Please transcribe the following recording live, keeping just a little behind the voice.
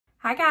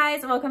Hi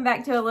guys, welcome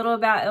back to A Little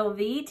About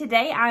LV.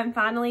 Today I'm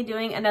finally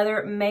doing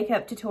another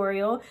makeup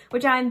tutorial,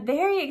 which I'm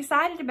very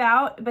excited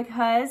about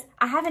because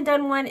I haven't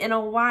done one in a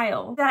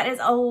while. That is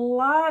a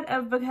lot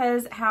of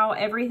because how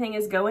everything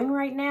is going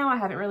right now. I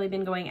haven't really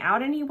been going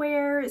out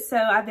anywhere, so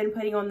I've been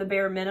putting on the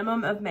bare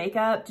minimum of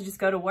makeup to just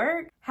go to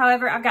work.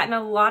 However, I've gotten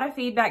a lot of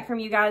feedback from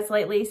you guys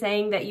lately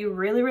saying that you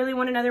really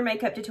want another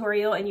makeup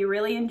tutorial and you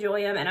really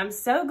enjoy them, and I'm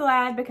so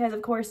glad because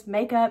of course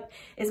makeup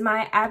is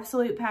my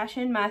absolute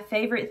passion, my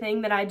favorite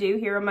thing that I do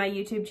here on my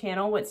YouTube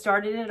channel, what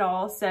started it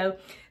all. So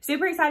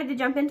super excited to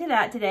jump into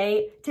that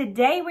today.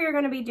 Today we are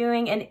going to be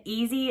doing an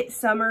easy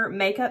summer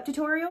makeup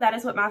tutorial. That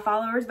is what my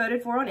followers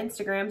voted for on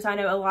Instagram, so I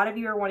know a lot of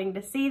you are wanting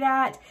to see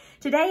that.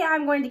 Today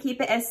I'm going to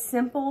keep it as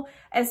simple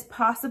as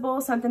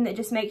possible, something that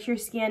just makes your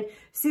skin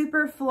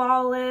super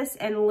flawless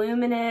and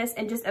luminous,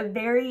 and just a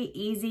very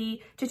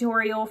easy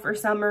tutorial for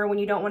summer when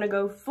you don't want to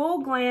go full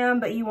glam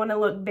but you want to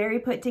look very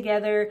put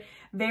together,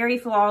 very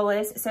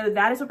flawless. So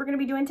that is what we're going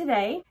to be doing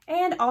today.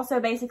 And also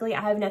basically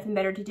I have nothing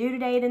better to do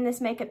today than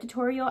this makeup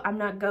tutorial. I'm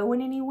not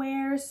going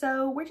anywhere,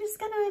 so we're just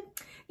gonna,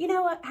 you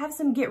know, have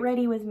some get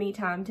ready with me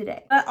time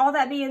today. But all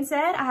that being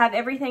said, I have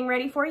everything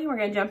ready for you. We're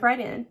gonna jump right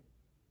in.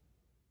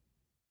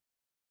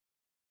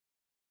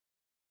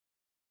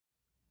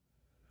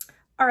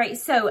 All right,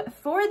 so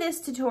for this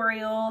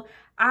tutorial,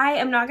 I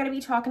am not going to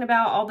be talking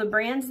about all the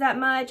brands that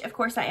much. Of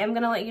course, I am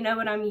going to let you know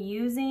what I'm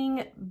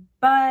using,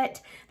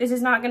 but this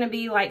is not going to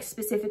be like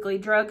specifically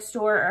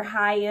drugstore or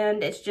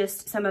high-end. It's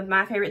just some of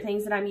my favorite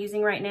things that I'm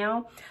using right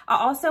now. I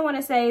also want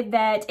to say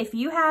that if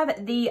you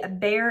have the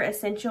bare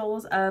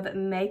essentials of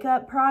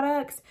makeup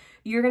products,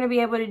 you're going to be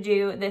able to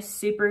do this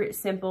super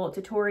simple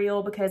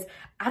tutorial because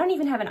I don't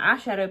even have an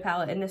eyeshadow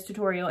palette in this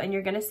tutorial, and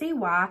you're going to see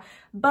why.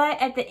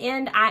 But at the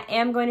end, I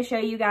am going to show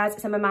you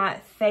guys some of my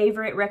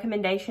favorite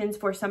recommendations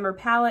for summer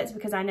palettes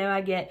because I know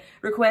I get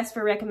requests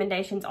for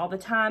recommendations all the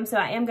time. So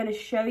I am going to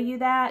show you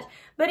that.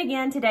 But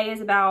again, today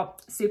is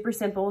about super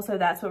simple, so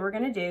that's what we're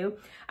going to do.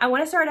 I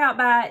want to start out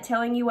by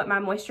telling you what my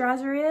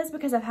moisturizer is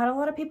because I've had a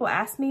lot of people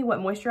ask me what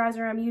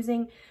moisturizer I'm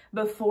using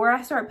before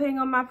I start putting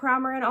on my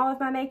primer and all of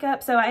my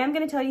makeup. So I am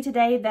going to tell you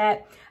today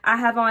that I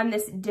have on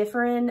this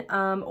different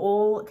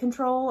oil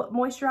control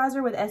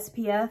moisturizer with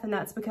SPF, and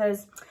that's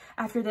because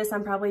after this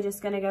I'm probably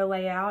just going to go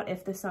lay out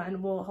if the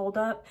sun will hold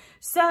up.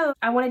 So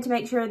I wanted to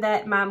make sure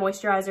that my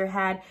moisturizer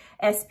had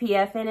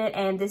SPF in it,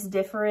 and this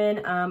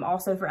different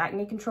also for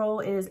acne control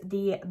is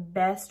the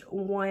best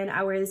one.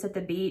 I wear this at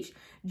the beach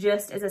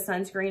just as a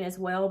sunscreen as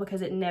well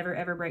because it never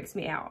ever breaks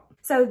me out.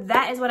 So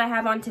that is what I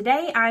have on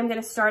today. I'm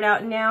going to start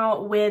out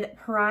now with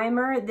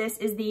primer. This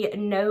is the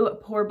No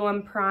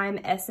Problem Prime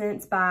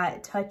Essence by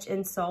Touch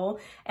in Soul,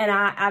 and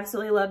I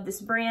absolutely love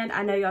this brand.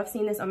 I know y'all have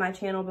seen this on my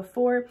channel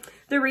before.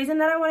 The reason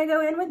that I want to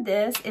go in with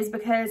this is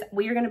because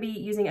we are going to be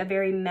using a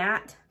very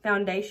matte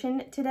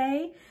foundation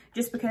today,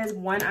 just because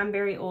one, I'm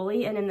very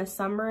oily, and in the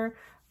summer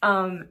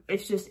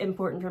it's just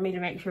important for me to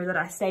make sure that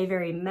I stay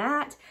very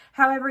matte.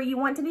 However, you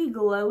want to be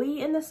glowy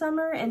in the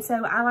summer, and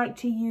so I like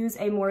to use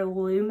a more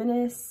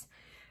luminous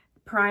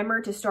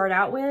primer to start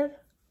out with.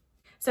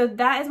 So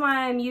that is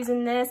why I'm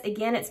using this.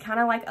 Again, it's kind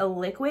of like a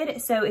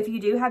liquid, so if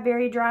you do have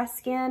very dry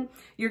skin,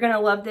 you're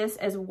gonna love this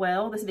as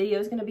well. This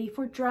video is gonna be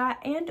for dry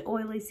and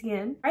oily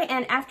skin. All right,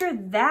 and after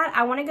that,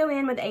 I wanna go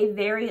in with a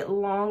very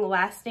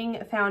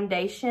long-lasting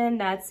foundation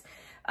that's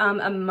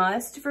a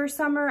must for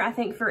summer, I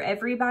think, for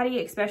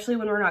everybody, especially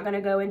when we're not going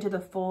to go into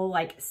the full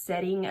like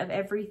setting of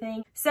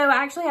everything. So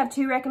I actually have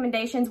two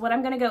recommendations. What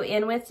I'm going to go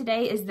in with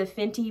today is the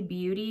Fenty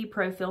Beauty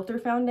Pro Filter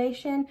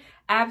Foundation.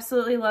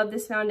 Absolutely love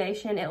this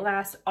foundation. It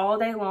lasts all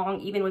day long,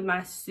 even with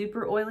my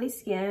super oily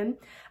skin.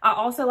 I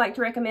also like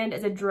to recommend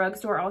as a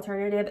drugstore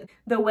alternative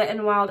the Wet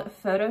n Wild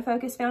Photo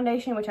Focus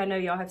Foundation, which I know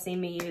y'all have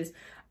seen me use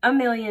a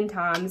million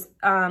times,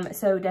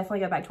 so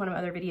definitely go back to one of my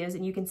other videos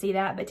and you can see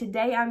that. But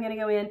today I'm going to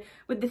go in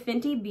with the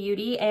Fenty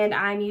Beauty, and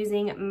I'm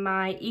using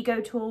my Eco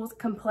Tools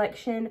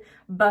Complexion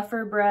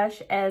Buffer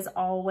Brush as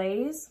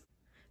always.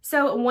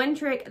 So one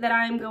trick that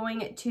I'm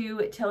going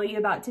to tell you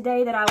about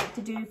today that I like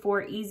to do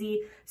for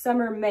easy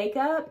summer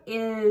makeup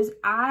is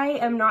I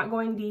am not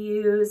going to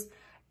use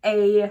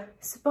a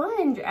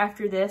sponge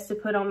after this to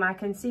put on my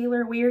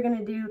concealer. We are going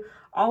to do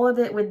all of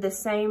it with the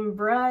same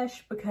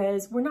brush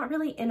because we're not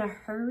really in a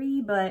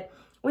hurry, but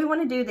we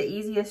want to do the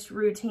easiest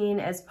routine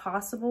as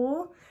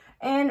possible.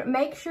 And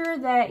make sure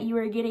that you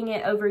are getting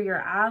it over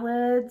your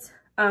eyelids,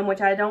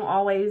 which I don't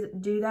always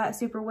do that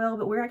super well,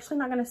 but we're actually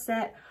not going to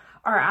set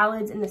our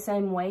eyelids in the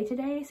same way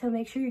today, so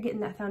make sure you're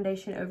getting that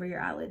foundation over your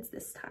eyelids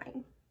this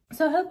time.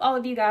 So I hope all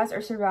of you guys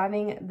are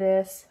surviving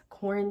this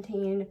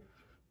quarantine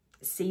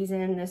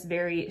season, this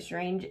very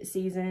strange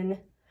season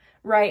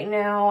right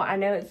now. I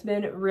know it's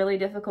been really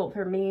difficult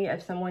for me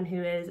as someone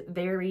who is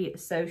very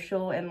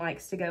social and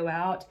likes to go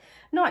out.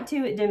 Not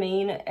to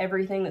demean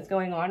everything that's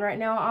going on right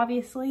now,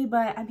 obviously,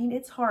 but I mean,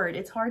 it's hard.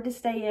 It's hard to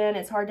stay in.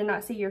 It's hard to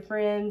not see your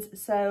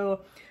friends.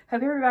 So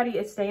hope everybody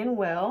is staying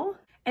well.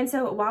 And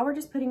so while we're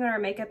just putting on our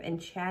makeup and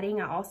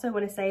chatting, I also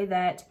want to say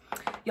that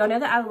y'all know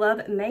that I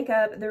love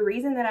makeup. The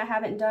reason that I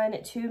haven't done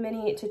too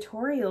many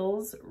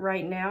tutorials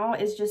right now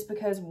is just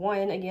because,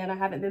 one, again, I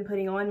haven't been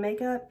putting on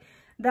makeup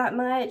that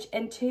much,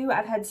 and two,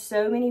 I've had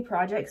so many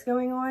projects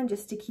going on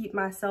just to keep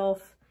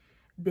myself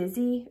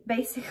busy,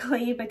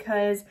 basically,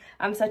 because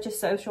I'm such a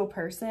social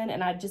person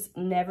and I just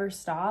never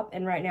stop.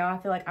 And right now I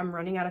feel like I'm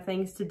running out of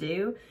things to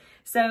do.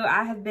 So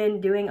I have been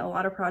doing a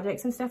lot of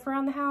projects and stuff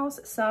around the house.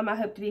 Some I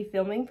hope to be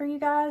filming for you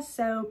guys.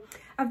 So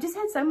I've just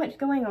had so much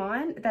going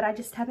on that I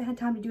just haven't had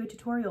time to do a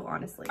tutorial,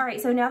 honestly. All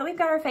right, so now that we've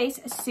got our face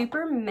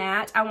super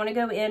matte, I want to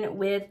go in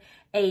with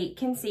a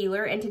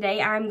concealer. And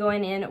today I'm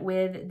going in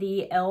with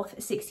the e.l.f.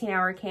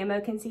 16-Hour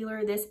Camo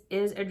Concealer. This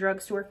is a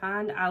drugstore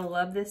find. I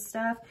love this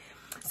stuff.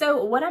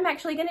 So what I'm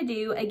actually going to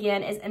do,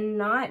 again, is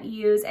not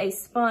use a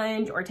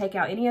sponge or take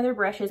out any other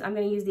brushes. I'm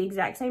going to use the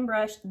exact same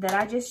brush that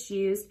I just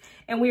used.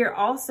 And we are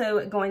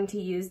also going to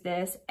use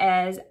this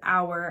as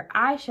our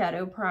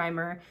eyeshadow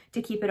primer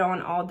to keep it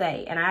on all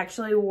day. And I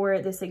actually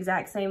wore this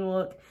exact same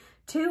look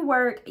to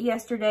work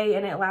yesterday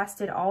and it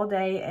lasted all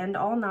day and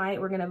all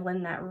night. We're going to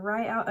blend that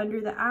right out under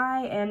the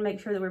eye and make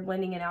sure that we're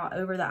blending it out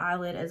over the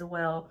eyelid as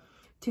well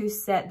to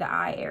set the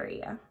eye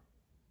area.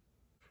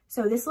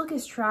 So this look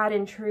is tried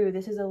and true.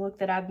 This is a look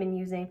that I've been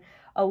using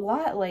a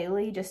lot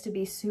lately just to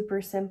be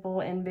super simple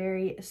and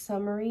very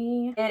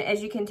summery. And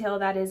as you can tell,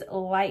 that is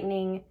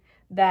lightening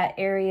that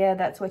area.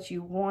 That's what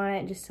you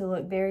want, just to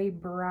look very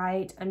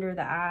bright under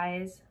the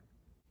eyes.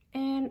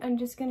 And I'm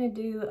just gonna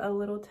do a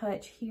little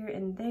touch here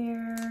and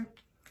there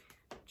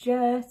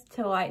just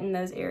to lighten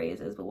those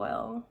areas as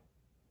well.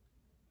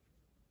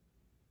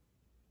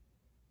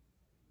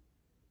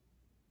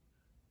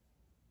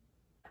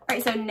 All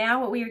right, so now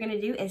what we are going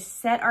to do is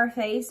set our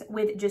face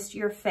with just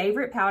your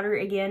favorite powder.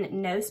 Again,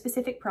 no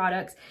specific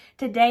products.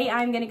 Today,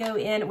 I'm going to go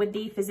in with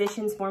the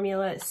Physicians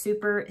Formula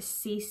Super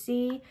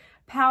CC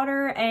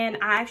powder, and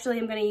I actually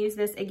am going to use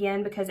this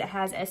again because it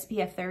has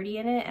SPF 30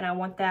 in it, and I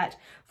want that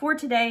for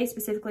today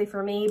specifically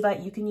for me,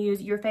 but you can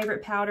use your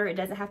favorite powder. It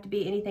doesn't have to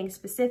be anything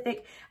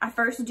specific. I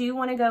first do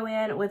want to go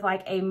in with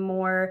like a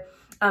more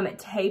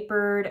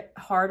tapered,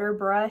 harder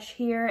brush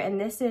here,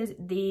 and this is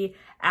the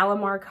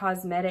Alamar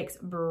Cosmetics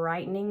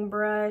brightening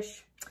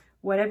brush.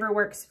 Whatever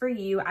works for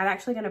you. I'm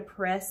actually going to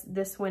press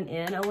this one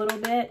in a little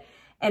bit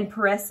and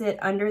press it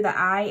under the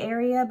eye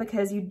area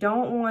because you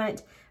don't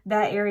want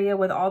that area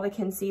with all the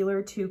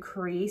concealer to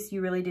crease.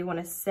 You really do want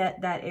to set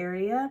that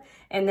area.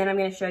 And then I'm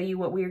going to show you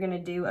what we're going to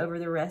do over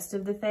the rest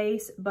of the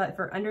face. But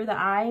for under the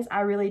eyes, I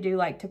really do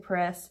like to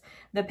press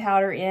the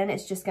powder in.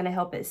 It's just going to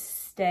help it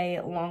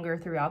stay longer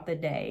throughout the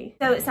day.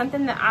 So it's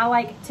something that I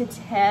like to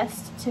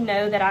test to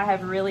know that I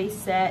have really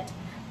set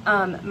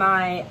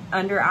my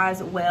under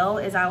eyes well,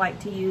 is I like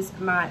to use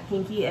my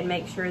pinky and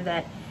make sure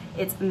that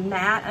it's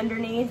matte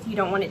underneath. You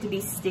don't want it to be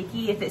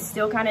sticky. If it's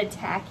still kind of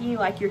tacky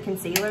like your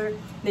concealer,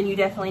 then you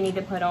definitely need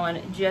to put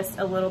on just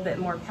a little bit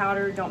more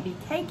powder. Don't be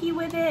cakey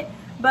with it,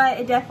 but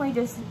it definitely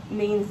just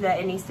means that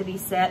it needs to be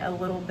set a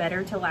little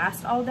better to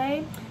last all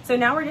day. So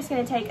now we're just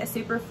going to take a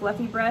super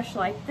fluffy brush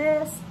like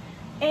this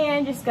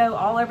and just go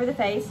all over the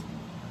face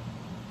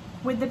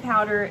with the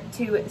powder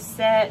to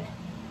set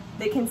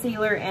the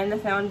concealer and the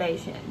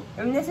foundation.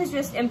 And this is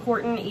just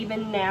important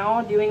even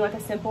now doing like a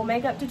simple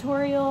makeup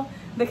tutorial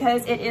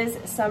because it is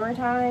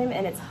summertime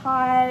and it's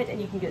hot and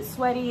you can get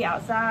sweaty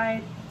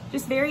outside.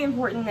 Just very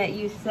important that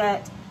you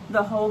set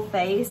the whole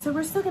face. So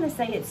we're still gonna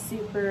say it's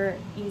super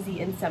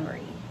easy and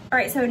summery. All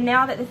right, so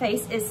now that the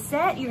face is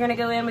set, you're gonna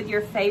go in with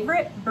your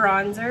favorite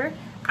bronzer.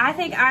 I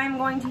think I'm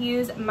going to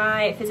use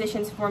my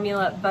Physicians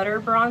Formula Butter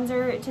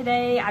Bronzer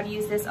today. I've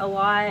used this a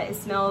lot. It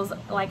smells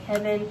like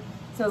heaven.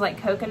 Smells like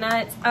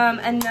coconuts.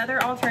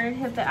 Another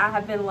alternative that I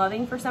have been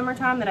loving for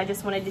summertime that I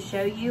just wanted to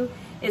show you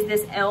is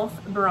this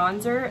e.l.f.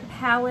 bronzer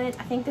palette.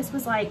 I think this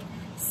was like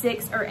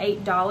 $6 or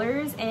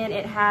 $8, and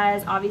it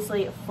has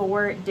obviously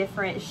 4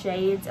 different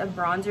shades of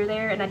bronzer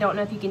there, and I don't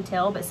know if you can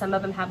tell, but some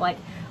of them have like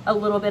a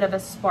little bit of a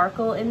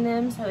sparkle in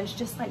them, so it's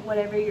just like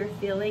whatever you're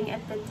feeling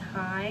at the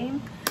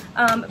time.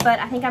 But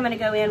I think I'm going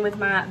to go in with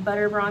my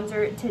butter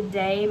bronzer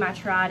today, my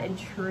tried and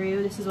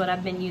true. This is what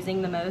I've been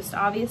using the most,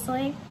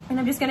 obviously. And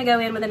I'm just going to go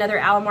in with another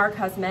Alamar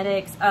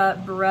Cosmetics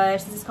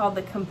brush. This is called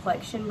the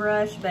Complexion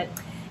brush, but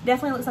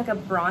definitely looks like a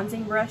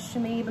bronzing brush to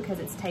me because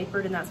it's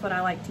tapered and that's what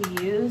I like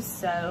to use.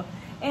 So,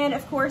 and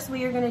of course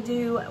we are going to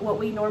do what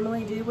we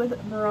normally do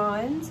with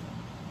bronze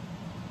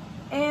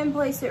and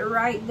place it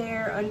right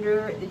there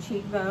under the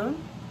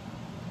cheekbone.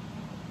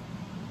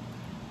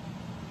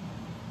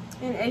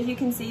 And as you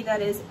can see, that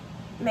is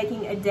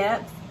making a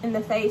depth in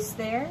the face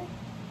there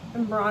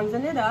and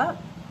bronzing it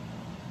up.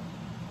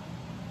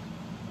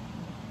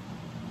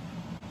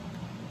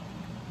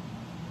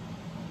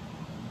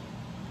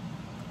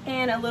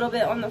 And a little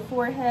bit on the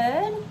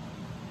forehead.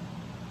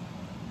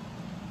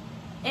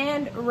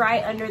 And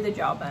right under the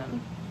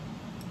jawbone.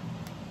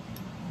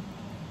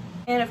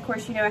 And of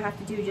course, you know I have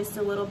to do just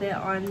a little bit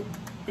on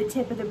the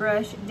tip of the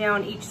brush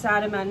down each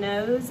side of my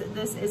nose.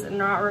 This is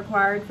not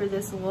required for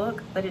this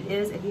look, but it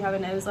is if you have a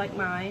nose like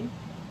mine.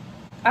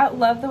 I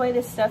love the way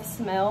this stuff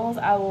smells.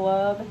 I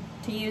love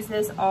to use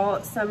this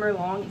all summer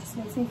long. It just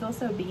makes me feel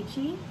so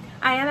beachy.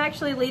 I am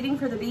actually leaving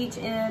for the beach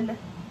in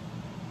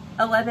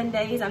 11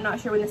 days. I'm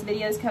not sure when this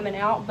video is coming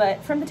out,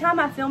 but from the time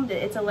I filmed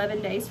it, it's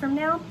 11 days from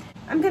now.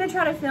 I'm gonna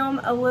try to film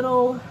a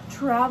little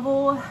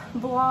travel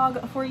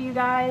vlog for you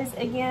guys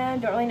again.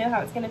 Don't really know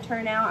how it's gonna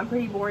turn out. I'm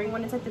pretty boring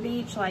when it's at the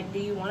beach. Like, do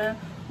you wanna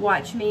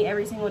watch me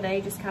every single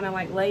day just kind of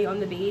like lay on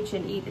the beach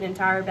and eat an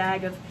entire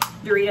bag of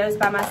Doritos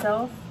by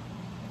myself?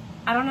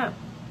 I don't know.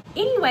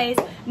 Anyways,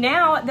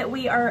 now that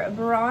we are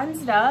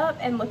bronzed up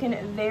and looking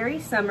very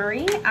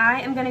summery,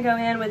 I am gonna go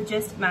in with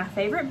just my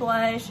favorite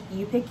blush.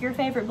 You pick your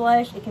favorite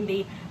blush. It can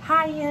be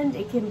high-end,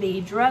 it can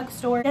be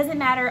drugstore. Doesn't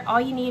matter. All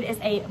you need is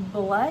a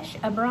blush,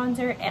 a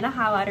bronzer, and a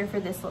highlighter for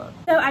this look.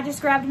 So I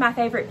just grabbed my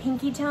favorite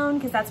pinky tone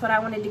because that's what I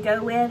wanted to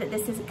go with.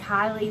 This is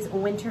Kylie's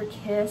Winter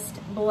Kissed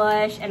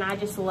blush, and I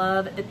just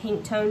love the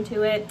pink tone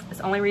to it. That's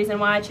the only reason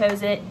why I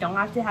chose it. Don't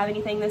have to have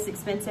anything this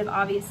expensive,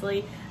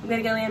 obviously. I'm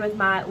gonna go in with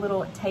my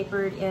little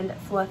tapered and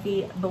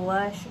fluffy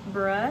blush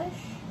brush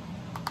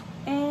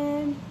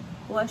and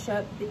blush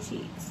up the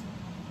cheeks.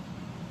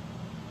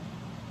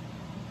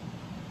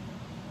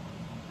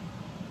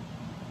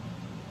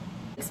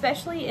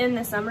 Especially in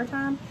the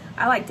summertime,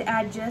 I like to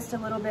add just a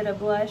little bit of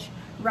blush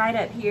right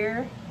up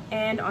here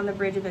and on the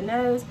bridge of the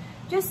nose,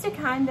 just to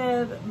kind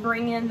of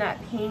bring in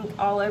that pink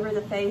all over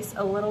the face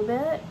a little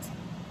bit.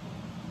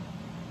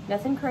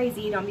 Nothing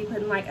crazy. Don't be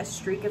putting like a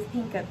streak of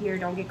pink up here.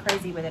 Don't get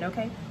crazy with it,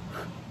 okay?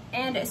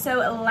 And so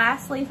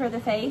lastly for the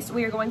face,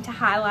 we are going to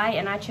highlight,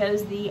 and I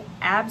chose the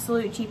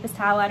absolute cheapest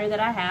highlighter that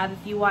I have.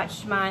 If you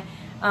watched my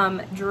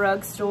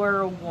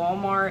drugstore,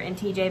 Walmart, and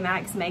TJ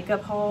Maxx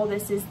makeup haul,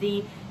 this is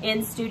the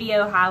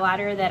in-studio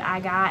highlighter that I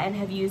got and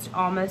have used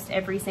almost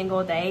every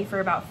single day for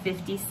about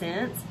 50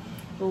 cents.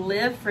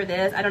 Live for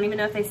this. I don't even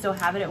know if they still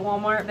have it at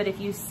Walmart, but if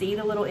you see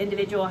the little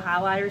individual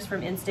highlighters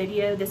from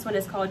in-studio, this one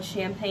is called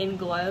Champagne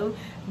Glow.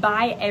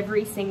 Buy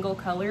every single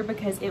color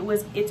because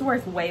it's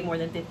worth way more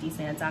than 50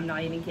 cents. I'm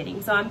not even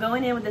kidding. So I'm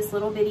going in with this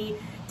little bitty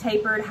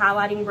tapered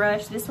highlighting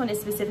brush. This one is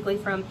specifically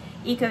from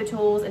Eco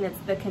Tools, and it's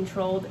the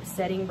controlled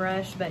setting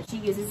brush, but she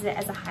uses it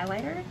as a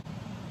highlighter.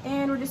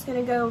 And we're just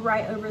gonna go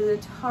right over the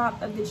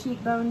top of the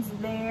cheekbones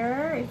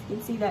there, if you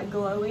can see that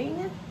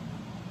glowing.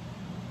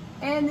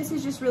 And this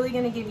is just really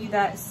gonna give you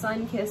that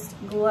sun-kissed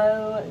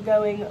glow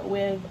going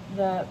with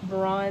the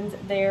bronze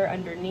there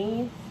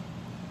underneath.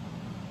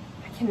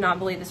 I cannot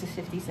believe this was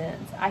 50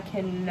 cents. I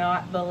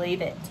cannot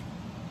believe it.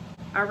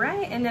 All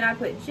right, and then I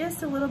put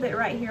just a little bit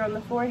right here on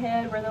the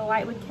forehead where the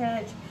light would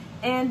catch,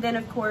 and then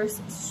of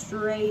course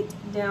straight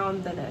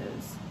down the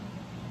nose.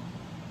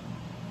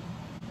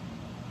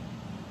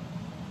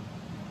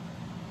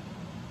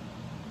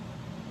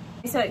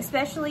 So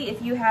especially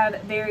if you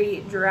have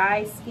very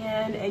dry skin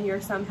and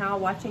you're somehow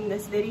watching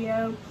this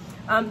video,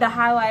 the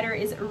highlighter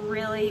is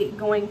really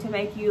going to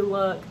make you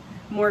look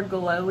more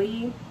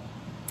glowy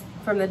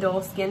from the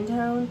dull skin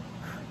tone.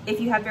 If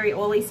you have very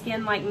oily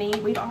skin like me,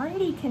 we've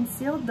already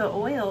concealed the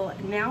oil.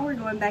 Now we're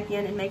going back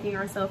in and making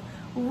ourselves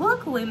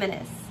look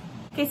luminous.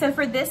 Okay, so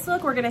for this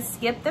look, we're gonna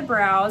skip the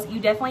brows. You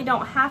definitely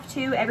don't have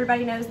to.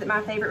 Everybody knows that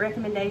my favorite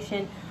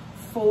recommendation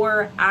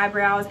for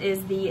eyebrows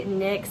is the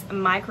NYX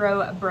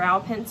Micro Brow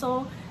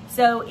Pencil.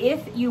 So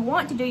if you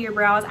want to do your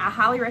brows, I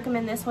highly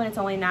recommend this one. It's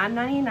only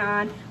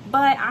 $9.99,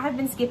 but I have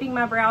been skipping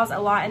my brows a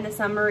lot in the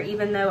summer,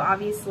 even though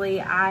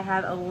obviously I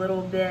have a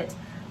little bit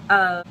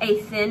of a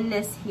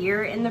thinness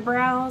here in the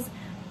brows.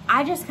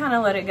 I just kind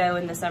of let it go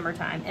in the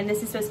summertime, and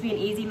this is supposed to be an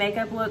easy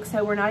makeup look,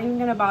 so we're not even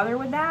going to bother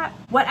with that.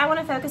 What I want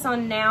to focus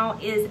on now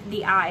is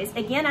the eyes.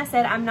 Again, I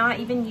said I'm not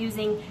even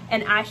using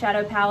an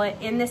eyeshadow palette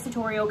in this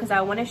tutorial because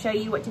I want to show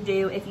you what to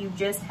do if you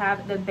just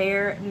have the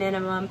bare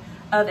minimum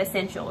of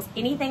essentials.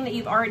 Anything that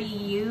you've already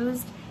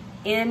used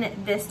in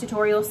this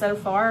tutorial so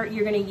far,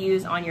 you're going to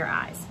use on your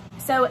eyes.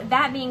 So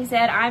that being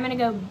said, I'm going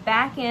to go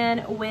back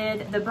in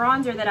with the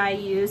bronzer that I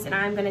used, and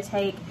I'm going to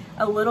take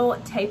a little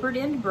tapered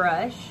end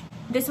brush.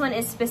 This one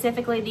is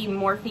specifically the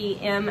Morphe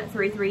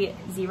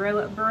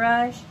M330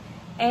 brush,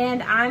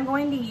 and I'm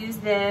going to use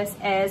this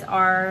as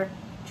our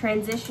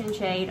transition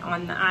shade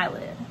on the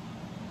eyelid.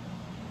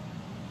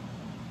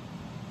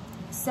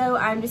 So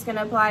I'm just going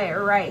to apply it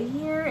right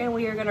here, and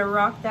we are going to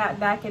rock that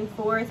back and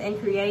forth and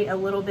create a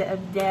little bit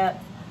of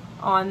depth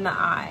on the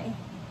eye.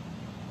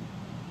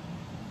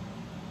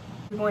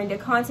 We're going to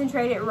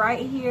concentrate it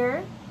right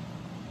here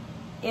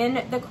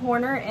in the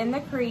corner and the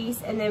crease,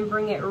 and then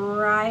bring it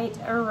right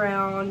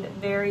around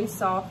very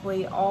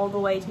softly all the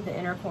way to the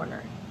inner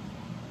corner.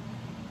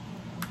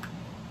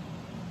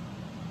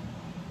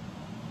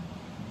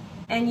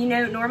 And you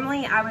know,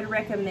 normally I would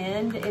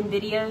recommend in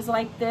videos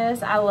like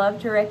this, I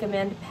love to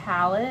recommend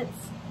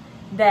palettes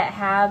that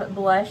have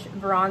blush,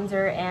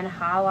 bronzer, and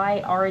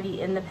highlight already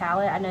in the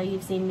palette. I know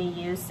you've seen me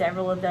use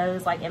several of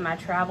those, like in my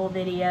travel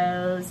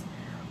videos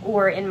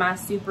or in my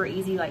super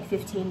easy like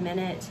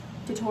 15-minute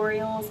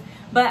tutorials,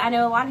 but I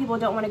know a lot of people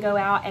don't want to go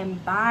out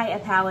and buy a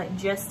palette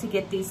just to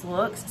get these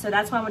looks, so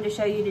that's why I wanted to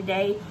show you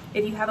today.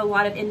 If you have a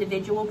lot of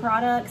individual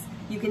products,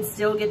 you can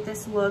still get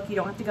this look. You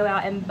don't have to go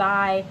out and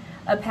buy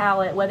a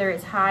palette, whether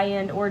it's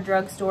high-end or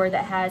drugstore,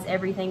 that has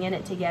everything in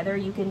it together,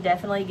 you can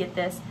definitely get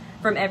this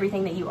from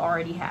everything that you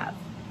already have.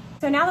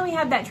 So now that we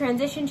have that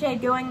transition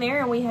shade going there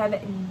and we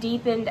have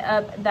deepened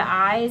up the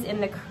eyes in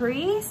the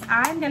crease,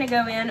 I'm gonna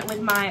go in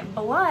with my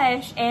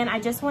blush, and I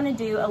just wanna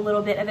do a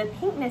little bit of a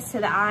pinkness to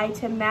the eye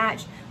to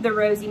match the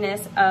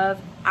rosiness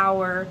of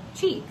our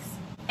cheeks.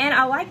 And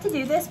I like to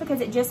do this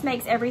because it just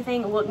makes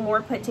everything look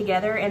more put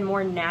together and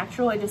more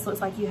natural. It just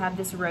looks like you have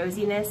this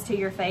rosiness to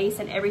your face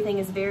and everything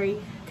is very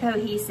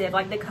cohesive.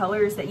 Like the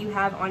colors that you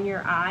have on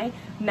your eye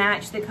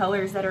match the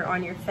colors that are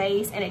on your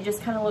face, and it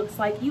just kind of looks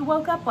like you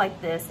woke up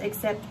like this,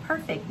 except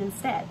perfect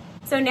instead.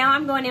 So now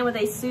I'm going in with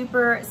a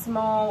super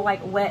small, like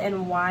Wet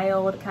n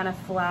Wild kind of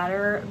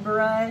flatter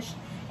brush,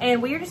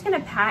 and we're just gonna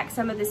pack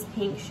some of this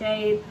pink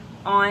shade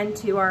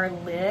onto our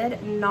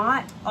lid,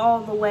 not all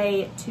the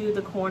way to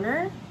the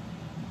corner.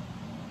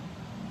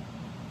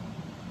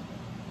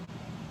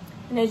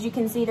 And as you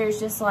can see, there's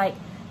just like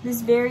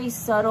this very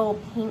subtle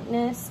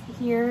pinkness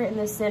here in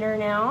the center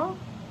now.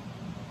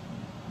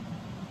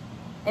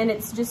 And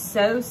it's just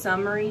so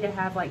summery to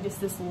have like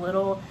just this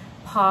little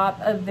pop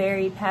of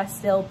very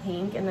pastel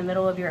pink in the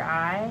middle of your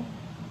eye.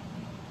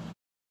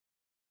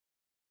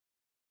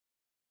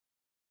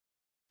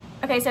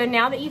 Okay, so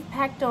now that you've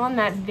packed on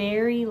that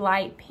very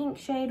light pink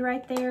shade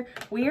right there,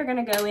 we are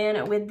gonna go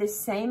in with the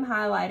same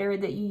highlighter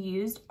that you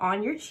used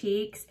on your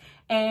cheeks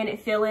and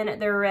fill in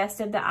the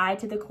rest of the eye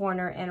to the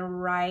corner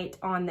and right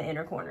on the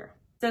inner corner.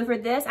 So for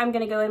this, I'm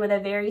gonna go in with a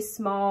very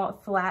small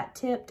flat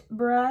tipped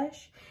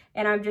brush,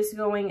 and I'm just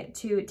going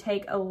to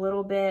take a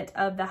little bit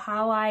of the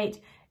highlight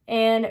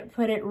and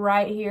put it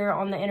right here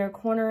on the inner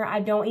corner. I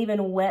don't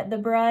even wet the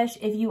brush.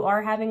 If you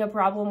are having a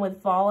problem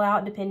with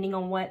fallout, depending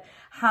on what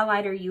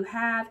highlighter you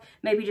have,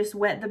 maybe just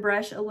wet the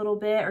brush a little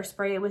bit or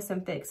spray it with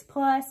some Fix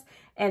Plus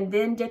and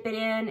then dip it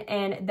in,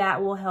 and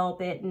that will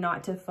help it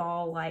not to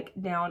fall like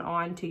down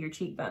onto your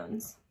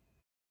cheekbones.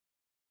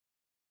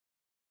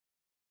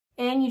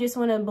 And you just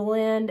want to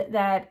blend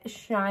that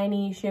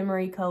shiny,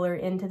 shimmery color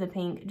into the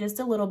pink just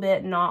a little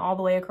bit, not all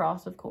the way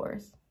across, of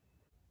course.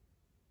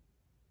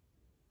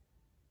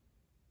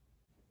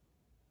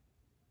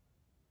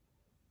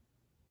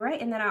 Right,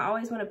 and then I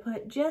always want to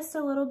put just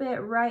a little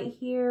bit right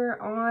here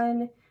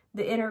on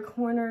the inner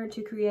corner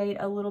to create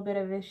a little bit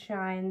of a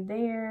shine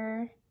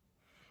there.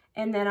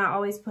 And then I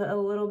always put a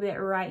little bit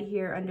right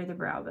here under the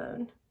brow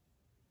bone.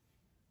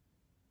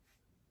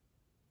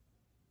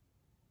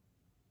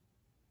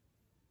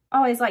 I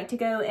always like to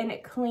go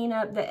and clean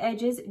up the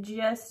edges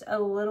just a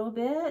little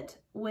bit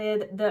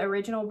with the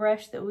original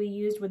brush that we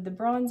used with the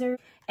bronzer.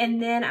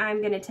 And then I'm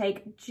going to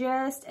take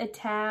just a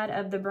tad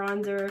of the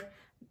bronzer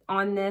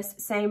on this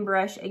same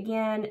brush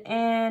again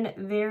and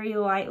very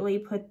lightly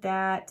put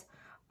that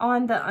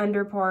on the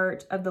under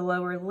part of the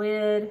lower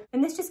lid.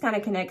 And this just kind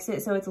of connects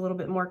it so it's a little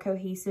bit more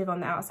cohesive on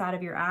the outside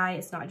of your eye.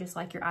 It's not just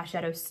like your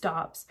eyeshadow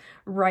stops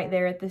right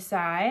there at the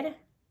side.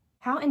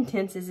 How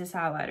intense is this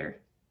highlighter?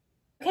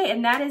 Okay,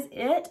 and that is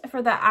it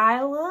for the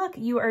eye look.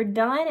 You are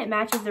done. It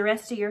matches the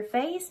rest of your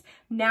face.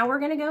 Now we're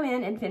gonna go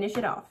in and finish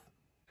it off.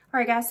 All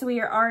right, guys, so we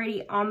are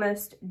already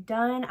almost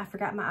done. I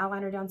forgot my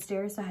eyeliner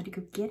downstairs, so I had to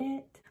go get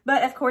it.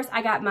 But of course,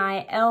 I got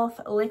my e.l.f.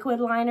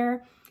 liquid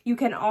liner. You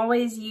can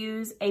always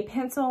use a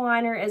pencil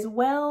liner as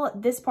well.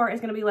 This part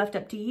is gonna be left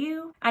up to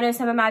you. I know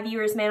some of my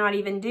viewers may not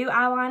even do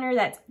eyeliner.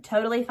 That's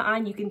totally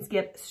fine. You can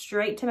skip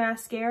straight to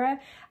mascara.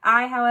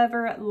 I,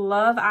 however,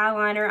 love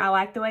eyeliner. I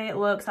like the way it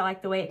looks. I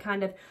like the way it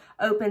kind of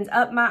opens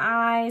up my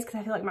eyes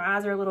because I feel like my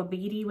eyes are a little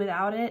beady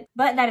without it.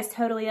 But that is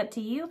totally up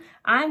to you.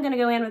 I'm gonna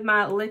go in with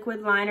my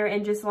liquid liner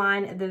and just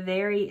line the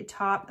very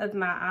top of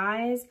my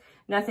eyes.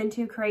 Nothing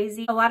too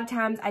crazy. A lot of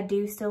times I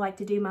do still like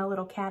to do my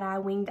little cat eye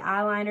winged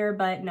eyeliner,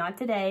 but not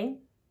today.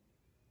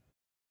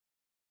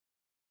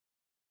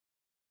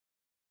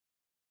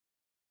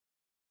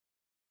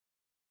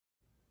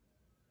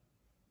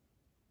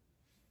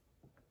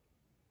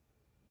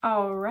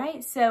 All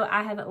right, so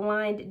I have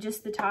lined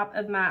just the top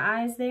of my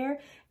eyes there,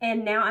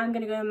 and now I'm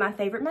gonna go with my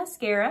favorite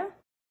mascara.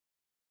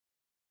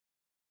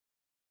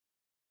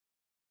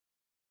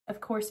 Of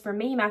course, for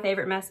me, my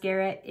favorite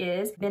mascara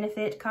is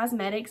Benefit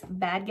Cosmetics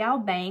Bad Gal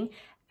Bang.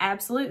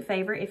 Absolute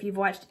favorite. If you've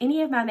watched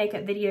any of my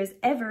makeup videos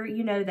ever,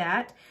 you know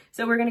that.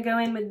 So we're gonna go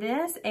in with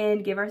this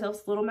and give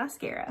ourselves a little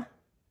mascara.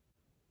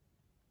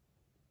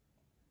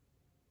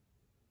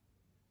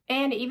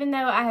 And even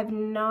though I have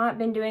not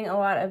been doing a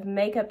lot of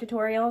makeup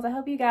tutorials, I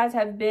hope you guys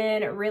have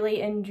been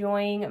really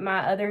enjoying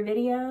my other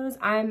videos.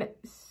 I'm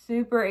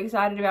super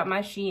excited about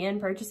my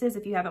Shein purchases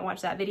if you haven't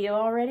watched that video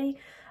already.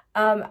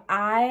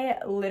 I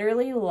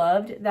literally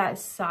loved that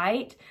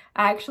site.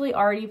 I actually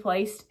already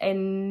placed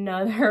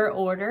another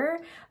order.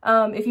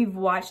 If you've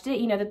watched it,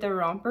 you know that the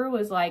romper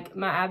was like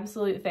my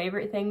absolute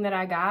favorite thing that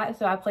I got.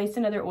 So I placed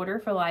another order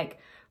for like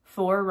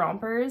 4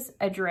 rompers,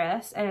 a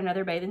dress, and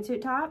another bathing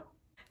suit top.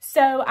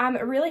 So I'm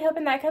really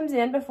hoping that comes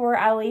in before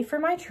I leave for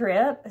my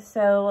trip.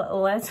 So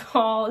let's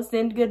all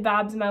send good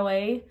vibes my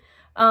way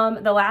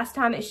The last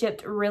time it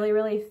shipped really,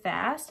 really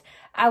fast.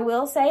 I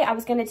will say I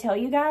was going to tell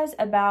you guys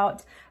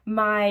about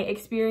my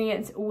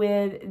experience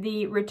with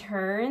the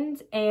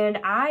returns, and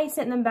I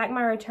sent them back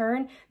my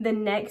return the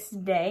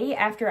next day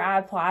after I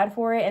applied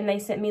for it, and they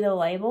sent me the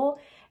label.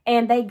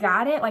 And they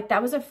got it, like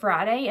that was a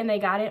Friday, and they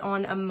got it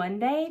on a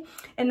Monday.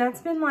 And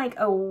that's been like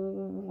a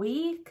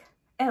week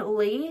at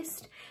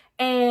least.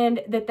 And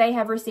that they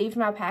have received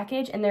my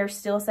package, and they're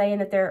still saying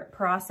that they're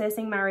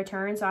processing my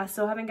return. So I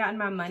still haven't gotten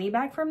my money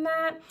back from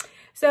that.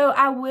 So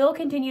I will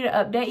continue to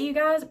update you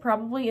guys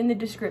probably in the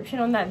description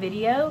on that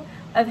video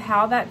of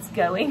how that's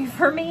going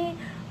for me.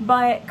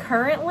 But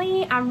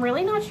currently, I'm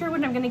really not sure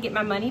when I'm going to get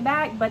my money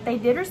back. But they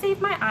did receive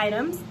my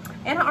items,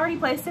 and I already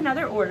placed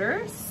another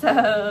order.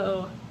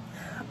 So...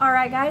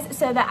 Alright guys,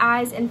 so the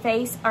eyes and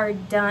face are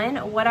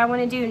done. What I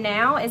want to do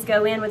now is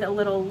go in with a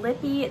little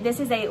lippy. This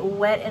is a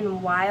Wet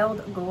n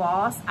Wild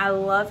gloss. I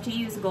love to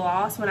use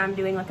gloss when I'm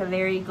doing like a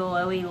very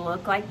glowy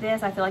look like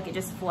this. I feel like it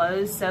just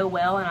flows so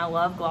well, and I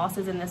love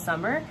glosses in the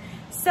summer.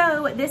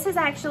 So this is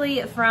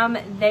actually from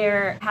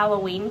their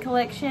Halloween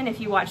collection. If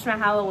you watched my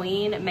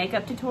Halloween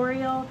makeup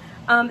tutorial,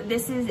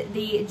 this is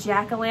the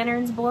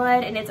Jack-o'-lantern's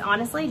blood, and it's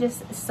honestly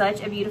just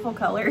such a beautiful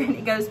color, and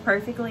it goes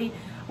perfectly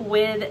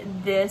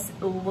with this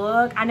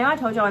look. I know I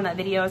told y'all in that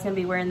video I was going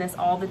to be wearing this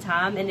all the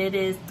time, and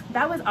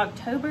that was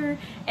October,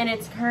 and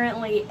it's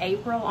currently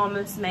April,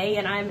 almost May,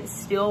 and I'm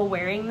still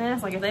wearing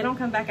this. Like, if they don't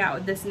come back out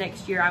with this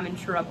next year, I'm in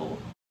trouble.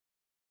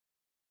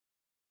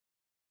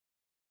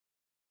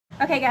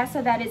 Okay guys,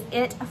 so that is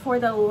it for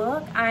the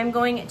look. I'm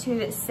going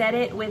to set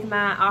it with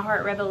my I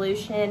Heart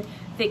Revolution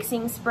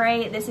fixing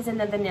spray. This is in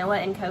the vanilla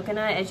and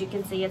coconut. As you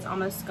can see, it's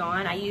almost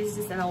gone. I use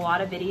this in a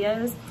lot of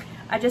videos.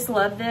 I just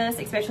love this,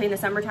 especially in the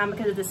summertime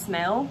because of the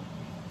smell.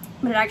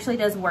 But it actually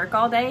does work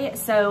all day,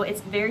 so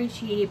it's very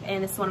cheap,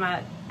 and it's one of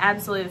my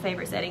absolute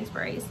favorite setting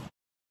sprays.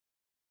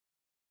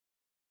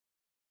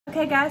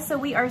 Okay guys, so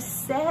we are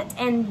set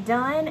and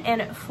done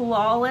and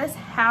flawless.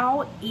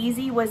 How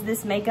easy was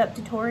this makeup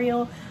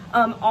tutorial?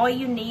 All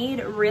you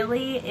need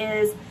really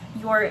is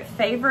your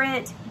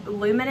favorite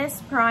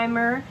luminous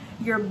primer,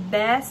 your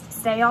best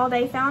stay all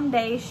day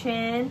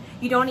foundation.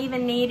 You don't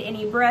even need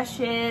any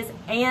brushes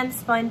and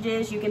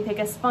sponges. You can pick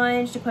a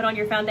sponge to put on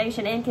your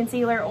foundation and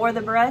concealer, or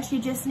the brush, you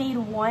just need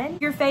one.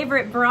 Your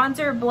favorite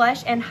bronzer,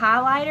 blush, and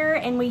highlighter,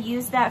 and we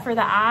use that for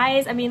the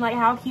eyes. I mean, like,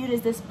 how cute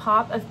is this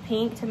pop of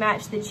pink to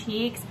match the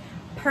cheeks?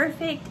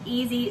 Perfect,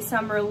 easy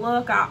summer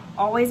look. I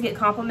always get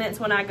compliments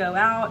when I go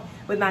out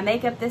with my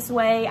makeup this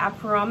way. I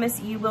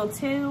promise you will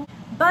too.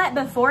 But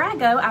before I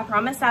go, I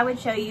promised I would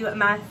show you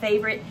my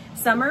favorite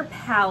summer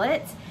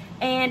palettes.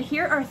 And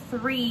here are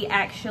three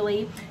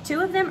actually. Two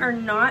of them are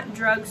not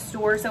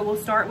drugstore, so we'll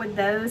start with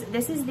those.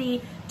 This is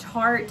the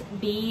Tarte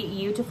Be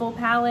Beautiful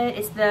palette.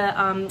 It's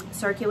the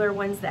circular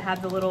ones that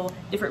have the little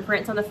different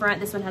prints on the front.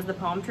 This one has the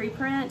palm tree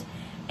print.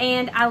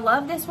 And I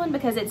love this one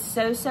because it's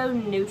so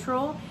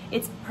neutral.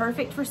 It's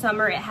perfect for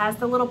summer. It has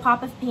the little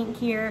pop of pink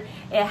here.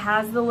 It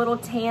has the little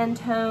tan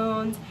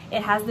tones.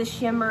 It has the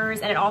shimmers,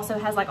 and it also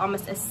has like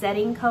almost a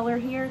setting color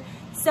here.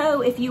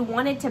 So if you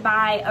wanted to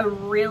buy a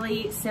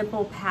really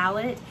simple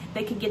palette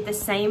that could get the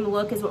same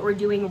look as what we're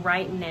doing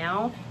right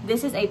now,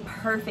 this is a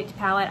perfect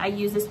palette. I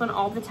use this one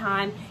all the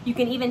time. You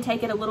can even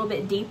take it a little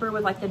bit deeper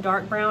with like the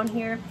dark brown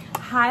here.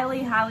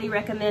 Highly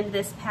recommend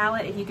this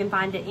palette if you can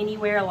find it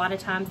anywhere. A lot of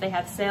times they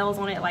have sales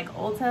on it like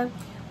Ulta.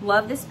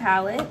 Love this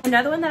palette.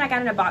 Another one that I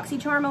got in a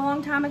BoxyCharm a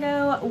long time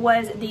ago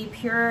was the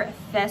Pure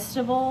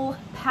Festival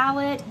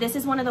palette. This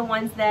is one of the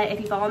ones that, if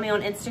you follow me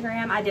on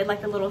Instagram, I did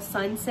like the little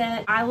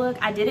sunset eye look.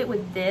 I did it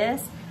with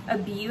this. A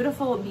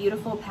beautiful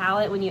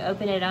palette when you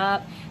open it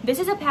up. This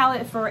is a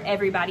palette for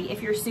everybody.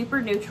 If you're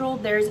super neutral,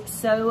 there's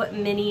so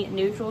many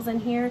neutrals in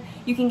here.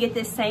 You can get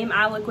this same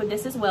eye look with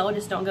this as well.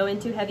 Just don't go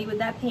in too heavy with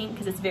that pink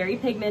because it's very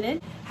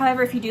pigmented.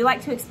 However, if you do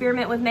like to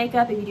experiment with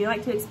makeup, if you do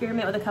like to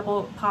experiment with a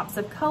couple pops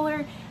of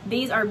color,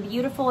 these are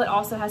beautiful. It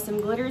also has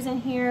some glitters in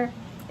here.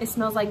 It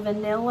smells like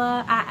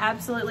vanilla. I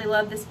absolutely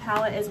love this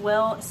palette as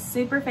well.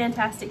 Super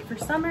fantastic for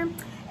summer.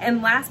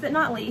 And last but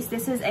not least,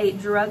 this is a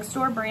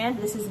drugstore brand.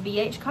 This is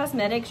BH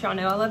Cosmetics. Y'all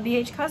know I love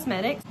BH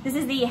Cosmetics. This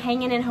is the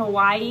Hangin' in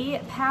Hawaii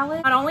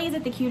palette. Not only is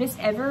it the cutest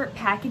ever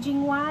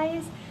packaging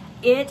wise,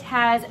 it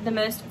has the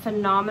most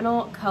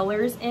phenomenal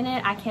colors in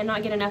it. I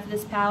cannot get enough of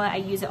this palette. I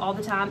use it all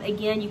the time.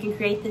 Again, you can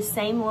create the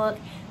same look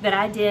that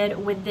I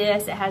did with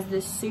this. It has the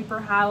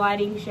super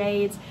highlighting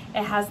shades.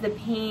 It has the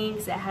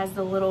pinks. It has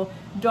the little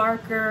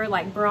darker,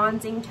 like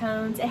bronzing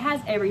tones. It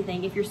has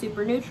everything. If you're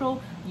super neutral,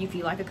 if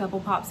you like a couple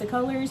pops of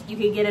colors, you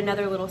could get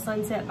another little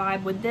sunset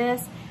vibe with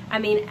this. I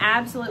mean,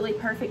 absolutely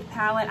perfect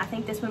palette. I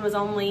think this one was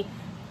only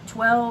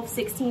 $12,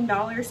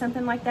 $16,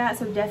 something like that.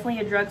 So definitely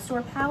a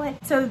drugstore palette.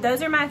 So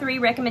those are my 3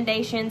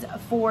 recommendations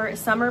for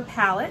summer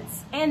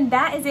palettes. And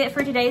that is it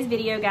for today's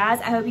video, guys.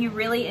 I hope you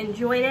really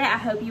enjoyed it. I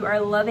hope you are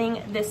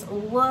loving this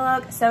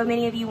look. So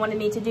many of you wanted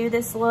me to do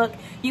this look.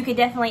 You could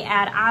definitely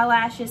add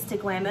eyelashes to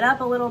glam it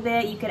up a little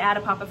bit. You could add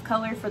a pop of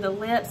color for the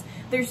lips.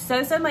 There's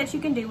so much you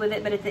can do with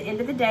it, but at the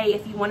end of the day,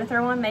 if you want to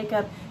throw on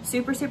makeup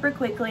super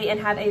quickly and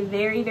have a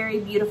very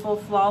beautiful,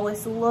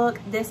 flawless look,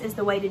 this is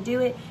the way to do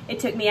it. It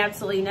took me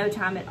absolutely no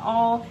time at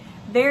all.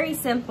 Very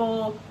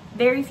simple,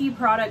 very few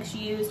products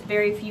used,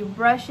 very few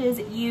brushes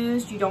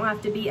used. You don't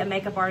have to be a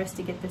makeup artist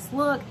to get this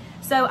look.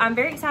 So I'm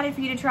very excited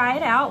for you to try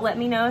it out. Let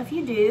me know if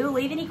you do.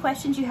 Leave any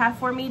questions you have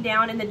for me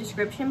down in the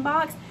description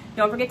box.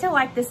 Don't forget to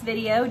like this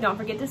video. Don't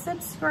forget to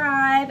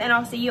subscribe, and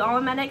I'll see you all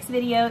in my next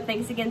video.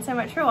 Thanks again so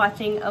much for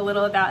watching A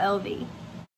Little About LV.